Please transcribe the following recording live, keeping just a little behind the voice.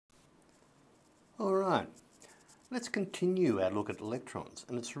Alright, let's continue our look at electrons,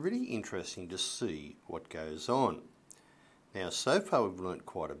 and it's really interesting to see what goes on. Now so far we've learnt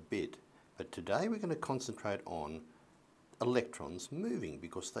quite a bit, but today we're going to concentrate on electrons moving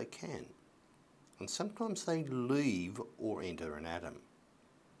because they can. And sometimes they leave or enter an atom.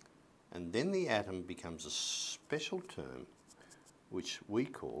 And then the atom becomes a special term which we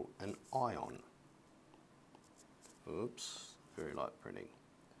call an ion. Oops, very light printing.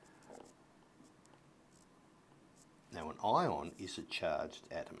 Now an ion is a charged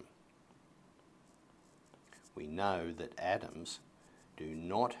atom. We know that atoms do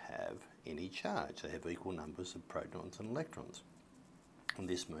not have any charge. They have equal numbers of protons and electrons. And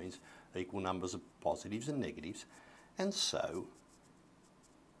this means equal numbers of positives and negatives, and so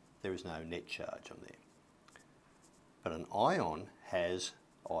there is no net charge on there. But an ion has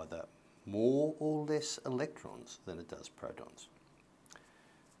either more or less electrons than it does protons.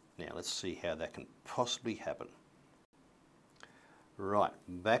 Now let's see how that can possibly happen. Right,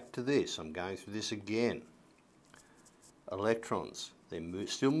 back to this. I'm going through this again. Electrons, they're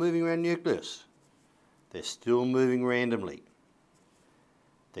still moving around nucleus. They're still moving randomly.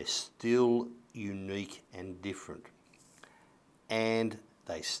 They're still unique and different. And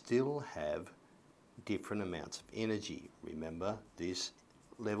they still have different amounts of energy. Remember, this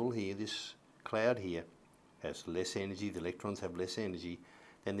level here, this cloud here, has less energy. The electrons have less energy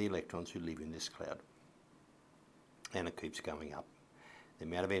than the electrons who live in this cloud. And it keeps going up. The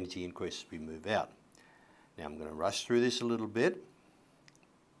amount of energy increases as we move out. Now I'm going to rush through this a little bit.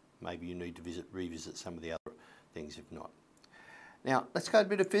 Maybe you need to revisit some of the other things if not. Now let's go a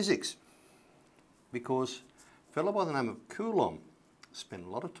bit of physics, because a fellow by the name of Coulomb spent a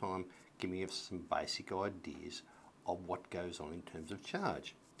lot of time giving us some basic ideas of what goes on in terms of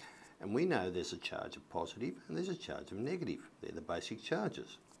charge. And we know there's a charge of positive and there's a charge of negative. They're the basic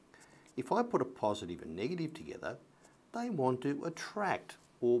charges. If I put a positive and negative together, they want to attract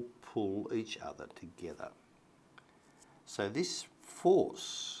or pull each other together. So this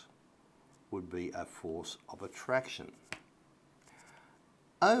force would be a force of attraction.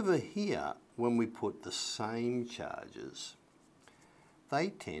 Over here, when we put the same charges, they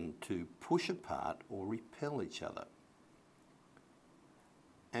tend to push apart or repel each other.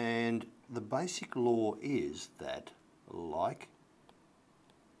 And the basic law is that like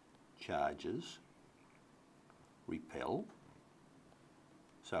charges repel.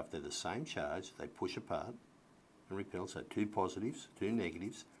 So if they're the same charge, they push apart and repel. So two positives, two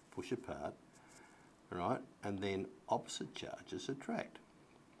negatives push apart, right? And then opposite charges attract.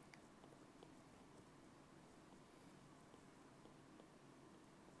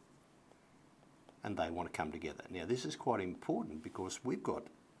 And they want to come together. Now this is quite important because we've got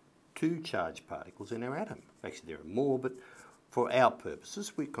two charged particles in our atom. Actually there are more, but for our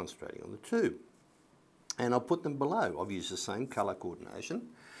purposes we're concentrating on the two. And I'll put them below. I've used the same colour coordination.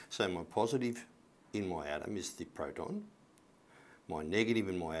 So my positive in my atom is the proton. My negative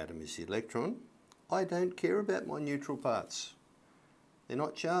in my atom is the electron. I don't care about my neutral parts. They're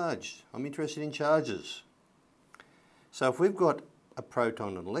not charged. I'm interested in charges. So if we've got a proton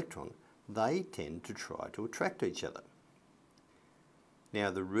and an electron, they tend to try to attract each other.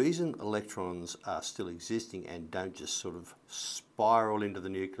 Now the reason electrons are still existing and don't just sort of spiral into the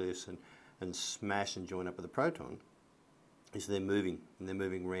nucleus and smash and join up with the proton is they're moving, and they're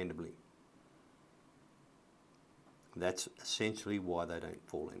moving randomly. That's essentially why they don't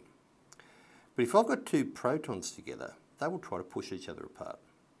fall in. But if I've got two protons together, they will try to push each other apart.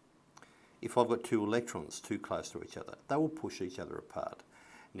 If I've got two electrons too close to each other, they will push each other apart.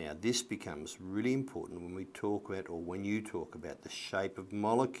 Now this becomes really important when we talk about, or when you talk about, the shape of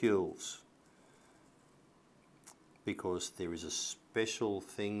molecules, because there is a special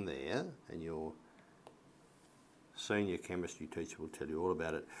thing there, and your senior chemistry teacher will tell you all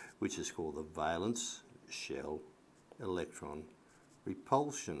about it, which is called the valence shell electron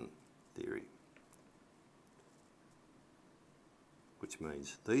repulsion theory, which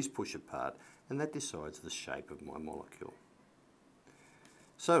means these push apart and that decides the shape of my molecule.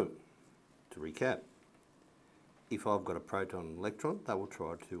 So, to recap, if I've got a proton and electron, they will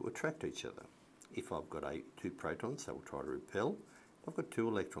try to attract each other. If I've got two protons, they will try to repel. If I've got two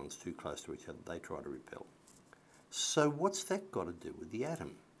electrons too close to each other, they try to repel. So what's that got to do with the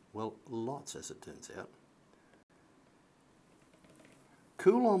atom? Well, lots, as it turns out.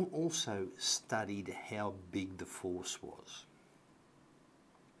 Coulomb also studied how big the force was.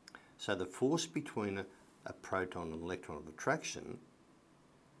 So the force between a proton and electron of attraction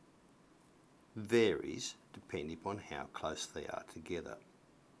varies depending upon how close they are together.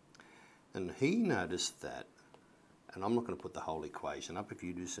 And he noticed that and I'm not going to put the whole equation up. If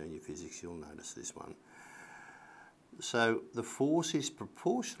you do senior physics, you'll notice this one. So the force is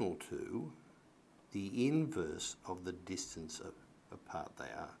proportional to the inverse of the distance apart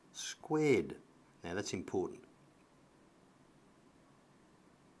they are squared. Now that's important.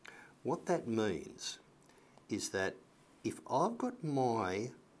 What that means is that if I've got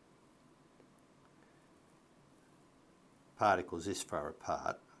my particles this far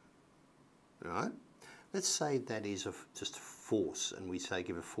apart, right? Let's say that is just a force, and we say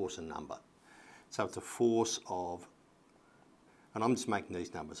give a force a number. So it's a force of, and I'm just making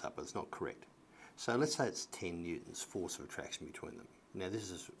these numbers up, but it's not correct. So let's say it's 10 newtons, force of attraction between them. Now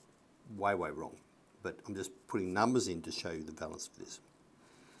this is way, way wrong, but I'm just putting numbers in to show you the balance of this.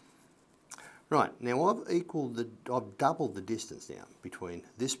 Right, now I've doubled the distance now between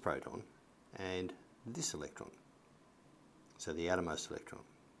this proton and this electron. So the outermost electron.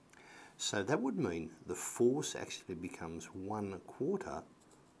 So that would mean the force actually becomes 1/4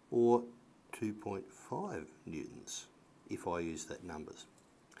 or 2.5 newtons if I use that numbers.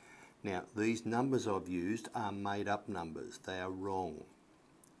 Now these numbers I've used are made up numbers. They are wrong.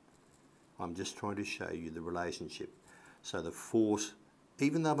 I'm just trying to show you the relationship. So the force,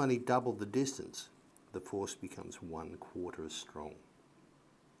 even though I've only doubled the distance, the force becomes 1/4 as strong.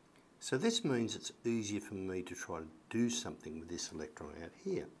 So this means it's easier for me to try to do something with this electron out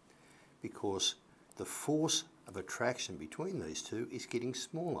here, because the force of attraction between these two is getting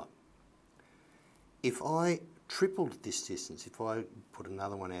smaller. If I tripled this distance, if I put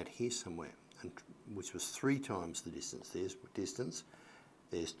another one out here somewhere, which was 3 times the distance, there's distance,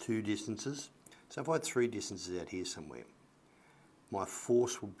 there's 2 distances. So if I had 3 distances out here somewhere, my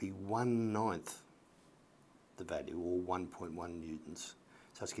force would be 1/9 the value, or 1.1 newtons.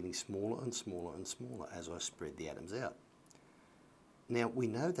 So it's getting smaller and smaller and smaller as I spread the atoms out. Now we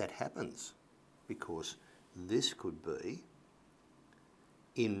know that happens because this could be,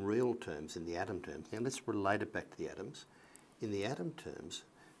 in real terms, in the atom terms, now let's relate it back to the atoms. In the atom terms,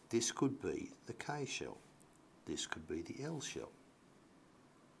 this could be the K shell, this could be the L shell.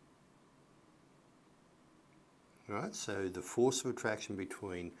 Right, so the force of attraction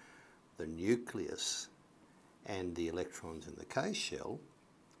between the nucleus and the electrons in the K shell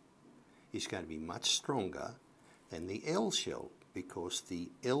is going to be much stronger than the L shell, because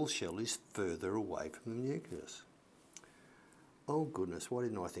the L shell is further away from the nucleus. Oh goodness, why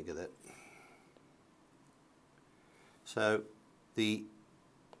didn't I think of that? So the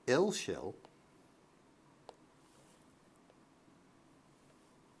L shell,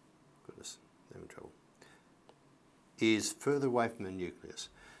 goodness, I'm having trouble, is further away from the nucleus,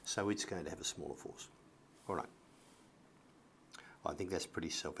 so it's going to have a smaller force. All right. I think that's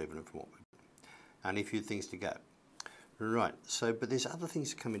pretty self-evident from what we've done. Only a few things to go. Right, so, but there's other things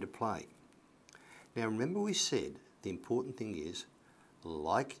that come into play. Now remember we said the important thing is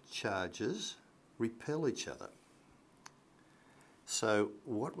like charges repel each other. So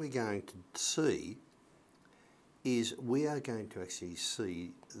what we're going to see is we are going to actually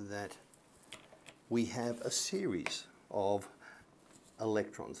see that we have a series of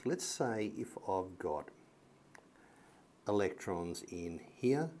electrons. Let's say if I've got electrons in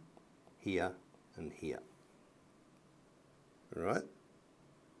here, here and here. All right?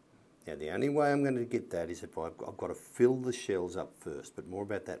 Now the only way I'm going to get that is if I've got to fill the shells up first, but more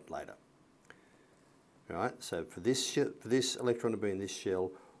about that later. All right? So for this electron to be in this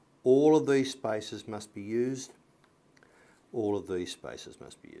shell, all of these spaces must be used. All of these spaces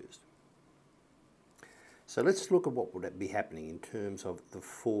must be used. So let's look at what would be happening in terms of the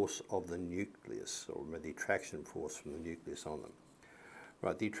force of the nucleus, or the attraction force from the nucleus on them.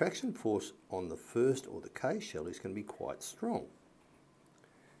 Right, the attraction force on the first, or the K shell, is going to be quite strong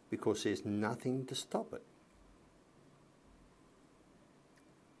because there's nothing to stop it.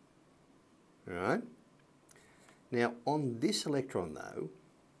 Right? Now on this electron though,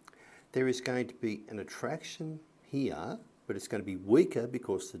 there is going to be an attraction here, but it's going to be weaker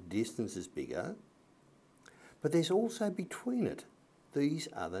because the distance is bigger. But there's also between it these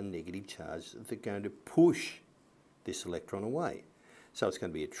other negative charges that are going to push this electron away. So it's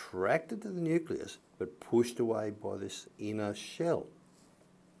going to be attracted to the nucleus but pushed away by this inner shell.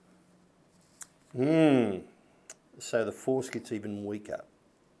 So the force gets even weaker.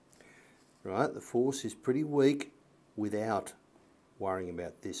 Right? The force is pretty weak without worrying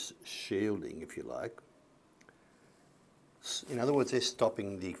about this shielding, if you like. In other words, they're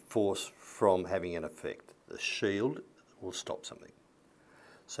stopping the force from having an effect. The shield will stop something.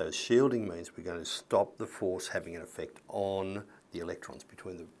 So shielding means we're going to stop the force having an effect on the electrons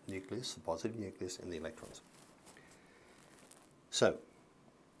between the nucleus, the positive nucleus, and the electrons. So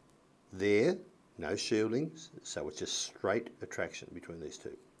there, no shielding, so it's just straight attraction between these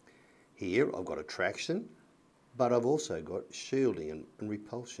two. Here I've got attraction, but I've also got shielding and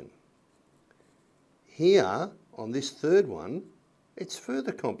repulsion. Here, on this third one, it's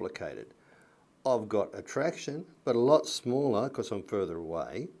further complicated. I've got attraction, but a lot smaller because I'm further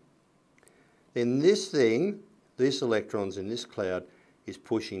away. Then this thing, this electrons in this cloud is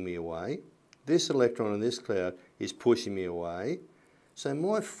pushing me away. This electron in this cloud is pushing me away. So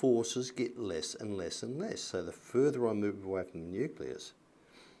my forces get less and less and less. So the further I move away from the nucleus,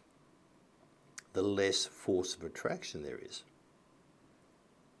 the less force of attraction there is.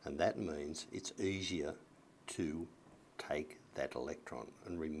 And that means it's easier to take that electron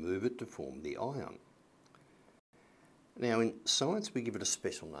and remove it to form the ion. Now in science we give it a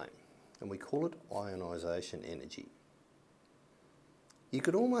special name and we call it ionization energy. You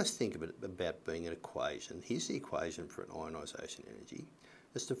could almost think of it about being an equation. Here's the equation for an ionization energy.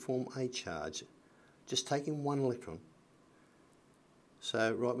 It's to form a charge just taking one electron.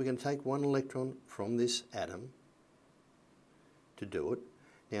 So right, we're going to take one electron from this atom to do it.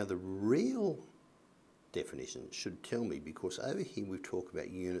 Now the real definition should tell me, because over here we talk about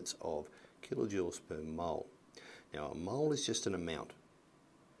units of kilojoules per mole. Now a mole is just an amount,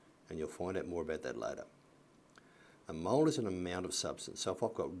 and you'll find out more about that later. A mole is an amount of substance. So if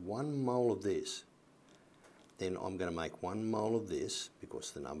I've got 1 mole of this, then I'm going to make 1 mole of this,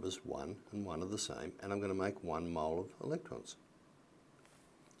 because the numbers 1 and 1 are the same, and I'm going to make 1 mole of electrons.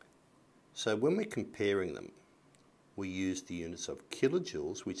 So when we're comparing them, we use the units of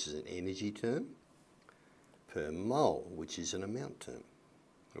kilojoules, which is an energy term, per mole, which is an amount term,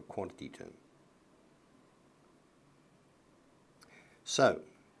 or quantity term. So,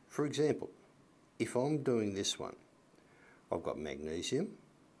 for example, if I'm doing this one, I've got magnesium,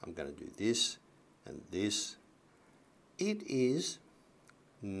 I'm going to do this and this. It is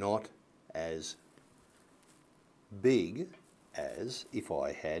not as big as if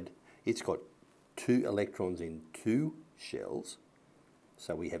I had, it's got 2 electrons in 2 shells,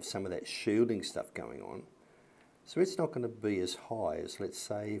 so we have some of that shielding stuff going on. So it's not going to be as high as, let's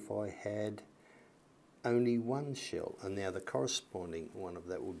say, if I had only 1 shell, and now the corresponding one of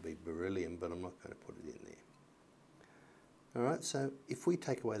that would be beryllium, but I'm not going to put it in there. Alright, so if we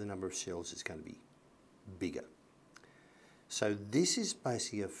take away the number of shells, it's going to be bigger. So this is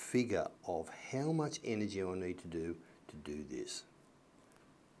basically a figure of how much energy I need to do this.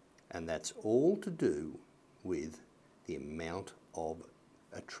 And that's all to do with the amount of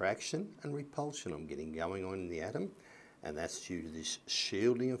attraction and repulsion I'm getting going on in the atom, and that's due to this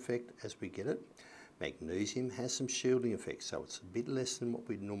shielding effect as we get it. Magnesium has some shielding effects, so it's a bit less than what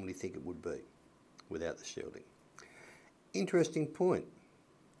we'd normally think it would be without the shielding. Interesting point.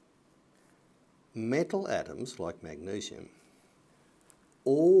 Metal atoms like magnesium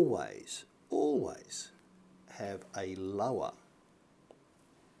always have a lower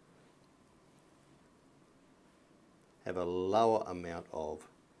amount of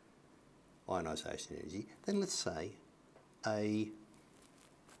ionization energy than, let's say, a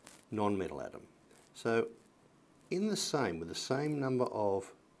non-metal atom. So with the same number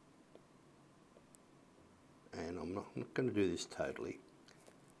of, and I'm not going to do this totally,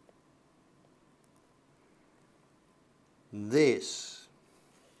 this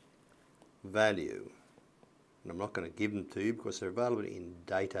value, and I'm not going to give them to you because they're available in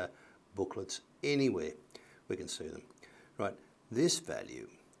data booklets anywhere we can see them. Right, this value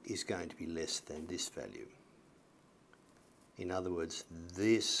is going to be less than this value. In other words,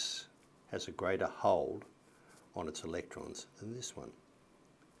 this has a greater hold on its electrons than this one.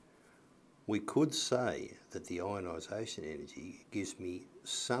 We could say that the ionization energy gives me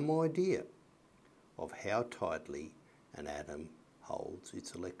some idea of how tightly an atom holds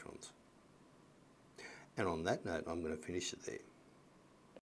its electrons. And on that note, I'm going to finish it there.